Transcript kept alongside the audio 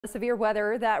Severe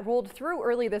weather that rolled through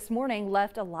early this morning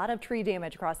left a lot of tree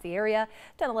damage across the area.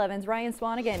 1011's Ryan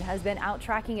Swanigan has been out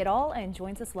tracking it all and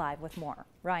joins us live with more.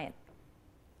 Ryan.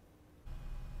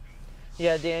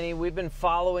 Yeah, Danny, we've been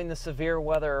following the severe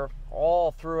weather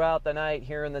all throughout the night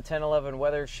here in the 1011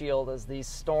 Weather Shield as these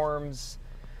storms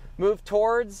move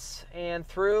towards and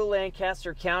through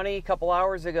Lancaster County. A couple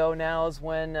hours ago now is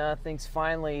when things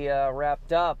finally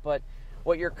wrapped up. But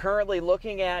what you're currently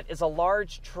looking at is a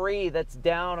large tree that's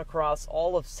down across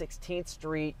all of 16th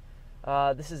Street.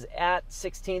 This is at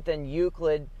 16th and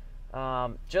Euclid,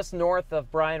 just north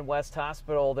of Bryan West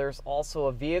Hospital. There's also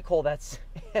a vehicle that's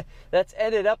that's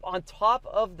ended up on top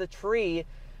of the tree,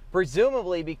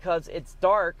 presumably because it's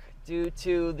dark due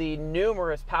to the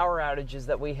numerous power outages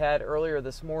that we had earlier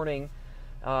this morning.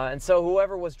 And so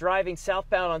whoever was driving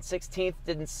southbound on 16th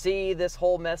didn't see this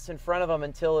whole mess in front of them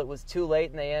until it was too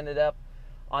late and they ended up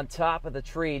on top of the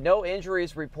tree. No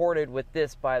injuries reported with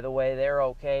this, by the way. They're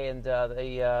okay. And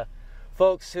the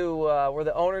folks who were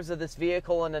the owners of this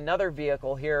vehicle and another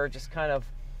vehicle here are just kind of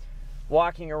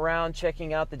walking around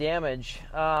checking out the damage.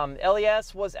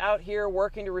 LES was out here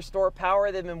working to restore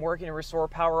power. They've been working to restore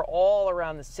power all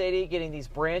around the city, getting these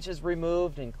branches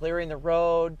removed and clearing the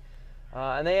road.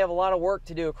 And they have a lot of work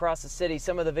to do across the city.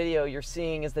 Some of the video you're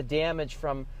seeing is the damage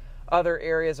from other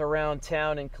areas around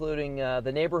town, including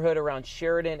the neighborhood around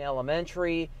Sheridan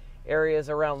Elementary, areas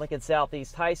around Lincoln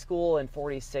Southeast High School and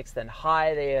 46th and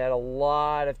High. They had a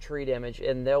lot of tree damage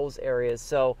in those areas.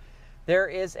 So there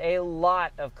is a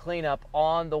lot of cleanup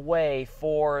on the way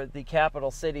for the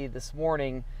capital city this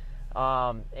morning.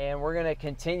 And we're going to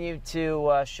continue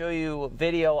to show you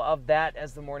video of that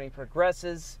as the morning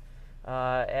progresses.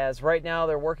 As right now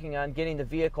they're working on getting the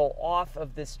vehicle off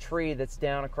of this tree that's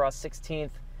down across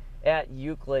 16th at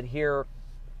Euclid here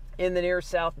in the near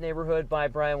south neighborhood by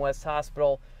Bryan West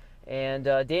Hospital. And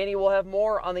Danny will have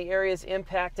more on the areas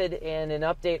impacted and an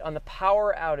update on the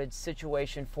power outage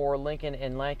situation for Lincoln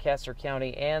and Lancaster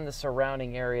County and the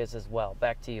surrounding areas as well.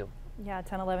 Back to you. Yeah,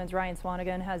 1011's Ryan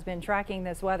Swanigan has been tracking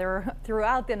this weather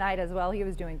throughout the night as well. He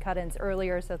was doing cut-ins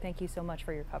earlier, so thank you so much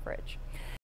for your coverage.